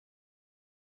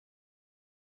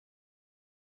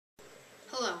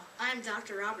I'm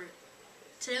Dr. Robert.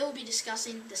 Today we'll be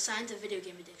discussing the signs of video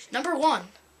game addiction. Number 1,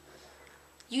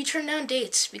 you turn down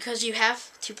dates because you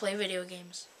have to play video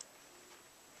games.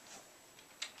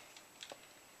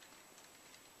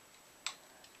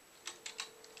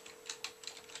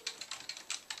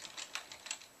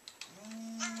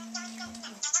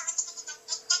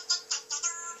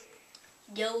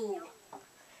 Yo.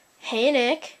 Hey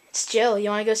Nick, it's Jill.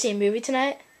 You want to go see a movie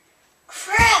tonight?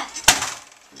 Crap!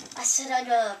 I said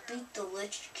I'd beat the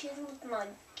Lich Kid with my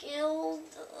guild.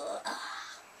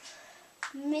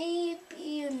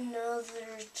 Maybe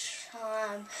another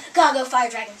time. Gotta go fire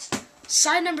dragons.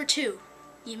 Sign number 2,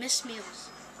 you miss meals.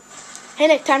 Hey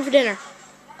Nick, time for dinner.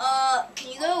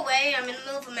 Can you go away? I'm in the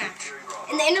middle of a match.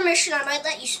 In the intermission, I might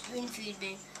let you spoon feed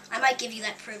me. I might give you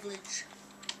that privilege.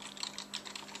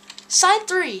 Sign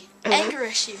 3, anger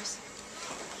issues.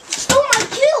 You stole my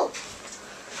kill!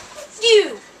 Fuck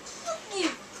you! Fuck you!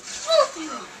 Fuck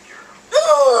you!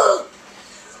 Ugh!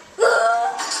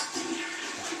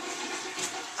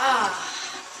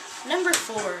 Number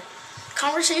 4,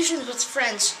 conversations with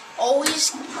friends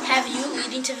always have you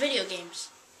leading to video games.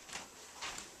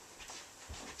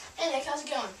 Hey Nick, how's it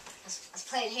going? I was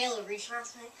playing Halo Reach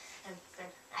last night, and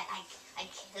I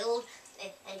killed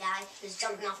a guy who was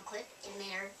jumping off a cliff in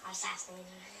there. I assassinated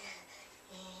him.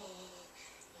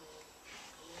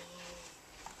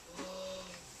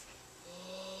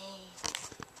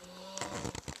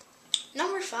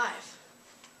 Number 5,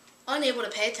 unable to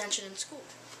pay attention in school.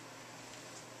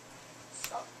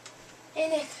 Hey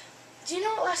Nick, do you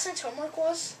know what last night's homework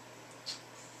was?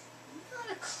 Not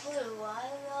a clue. I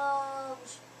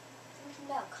was thinking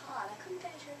about COD. I couldn't pay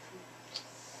attention.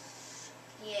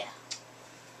 Yeah.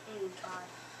 God.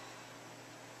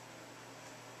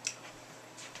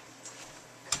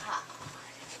 God.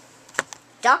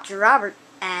 Dr. Robert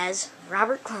as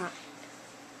Robert Klein.